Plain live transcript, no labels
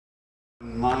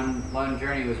Lone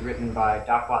Journey was written by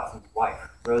Doc Watson's wife,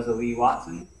 Rosa Lee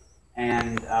Watson,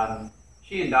 and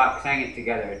she and Doc sang it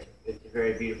together. It's a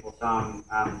very beautiful song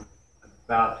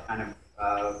about kind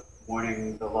of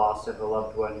mourning the loss of a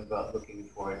loved one, but looking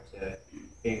forward to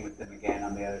being with them again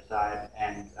on the other side.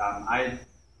 And I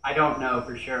don't know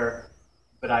for sure,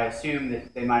 but I assume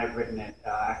that they might have written it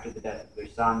after the death of their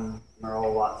son,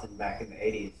 Merle Watson, back in the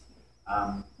 '80s.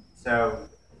 So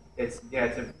it's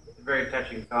a very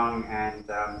touching song and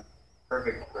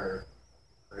perfect for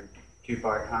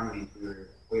two-part harmonies.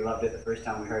 We loved it the first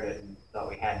time we heard it and thought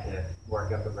we had to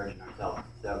work up a version ourselves.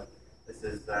 So this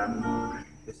is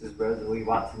Rosa Lee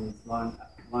Watson's Lone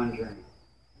Journey.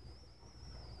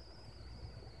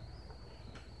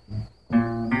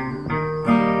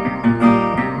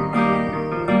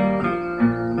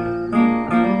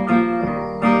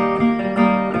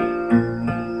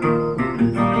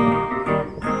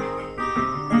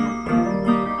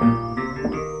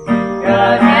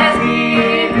 God has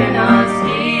given us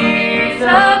years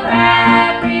of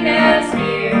happiness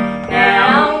here,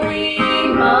 now we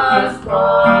must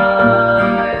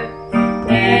part.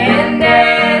 And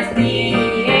as the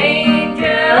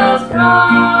angels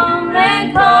come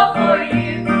and call for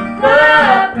you,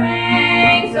 the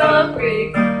pangs of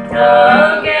grief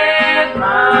tug at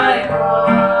my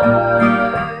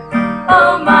heart.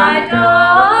 Oh, my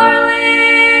darling,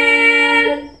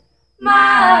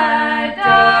 my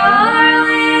darling,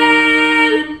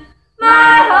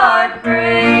 my heart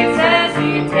breaks as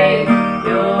you take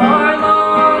your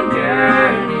lone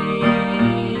journey.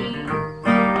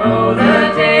 Oh,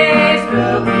 the days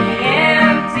will be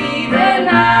empty, the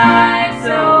night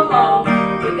so long,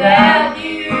 without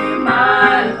you,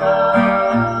 my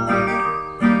love.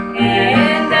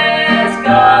 And as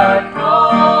God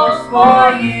calls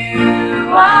for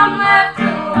you, I'm left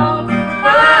alone,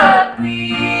 but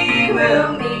we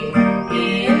will meet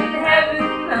in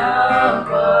heaven above.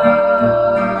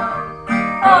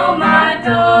 Oh, my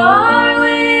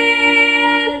darling,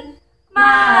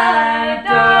 my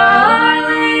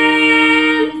darling,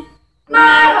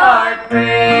 my heart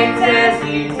breaks as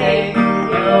you take